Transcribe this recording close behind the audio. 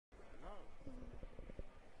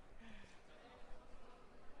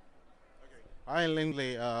Hi,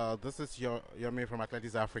 Lindley. This is your me from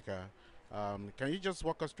AthleticsAfrica. Can you just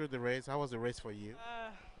walk us through the race? How was the race for you?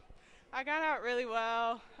 I got out really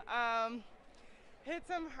well. Hit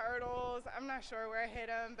some hurdles. I'm not sure where I hit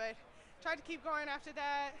them, but tried to keep going after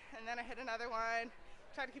that, and then I hit another one.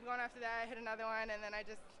 Tried to keep going after that, I hit another one, and then I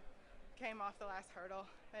just came off the last hurdle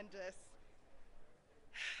and just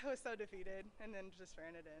was so defeated, and then just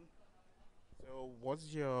ran it in. So,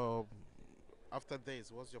 what's your after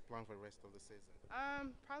this? What's your plan for the rest of the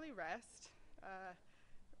season? Probably rest. Uh,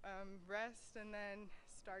 Rest, and then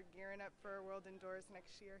start gearing up for World Indoors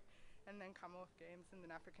next year, and then Commonwealth Games and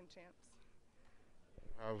then African Champs.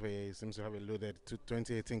 Seems to have a loaded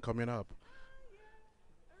 2018 coming up. Yeah,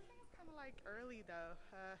 everything's kind of like early though.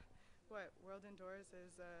 What World Indoors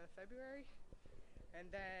is February, and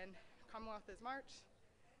then Commonwealth is March,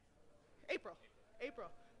 April.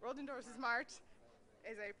 World Indoors is March,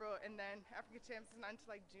 is April, and then African Champs is not until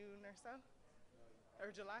like June or so,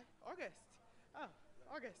 or July, August. Oh,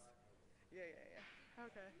 August. Yeah.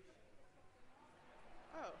 Okay.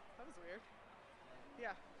 Oh, that was weird.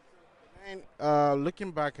 Yeah. And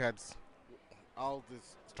looking back at all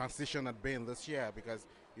this transition had been this year, because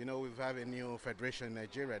we've had a new federation in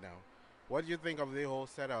Nigeria now. What do you think of the whole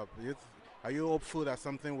setup? Are you hopeful that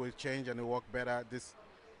something will change and will work better this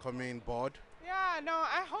coming board? Yeah. No,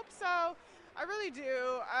 I hope so. I really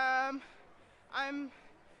do. I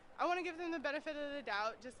want to give them the benefit of the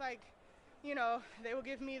doubt, just like, they will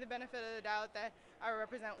give me the benefit of the doubt that I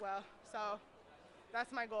represent well. So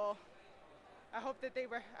that's my goal. I hope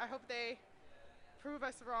they prove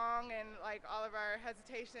us wrong and like all of our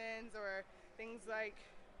hesitations or things like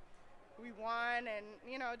we won, and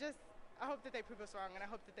just I hope that they prove us wrong, and I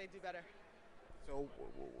hope that they do better. So,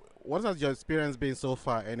 what has your experience been so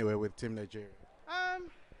far, anyway, with Team Nigeria? Um,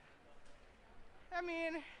 I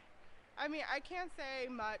mean, I can't say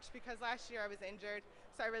much because last year I was injured,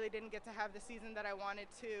 so I really didn't get to have the season that I wanted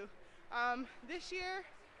to. This year,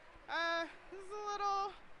 this is a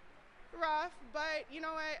little rough, but you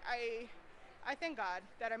know what? I thank God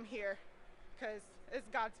that I'm here because it's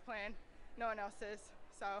God's plan. No one else's.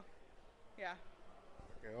 So, yeah.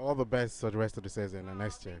 Okay, all the best for the rest of the season and Oh,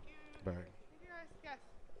 next year. thank you. Bye.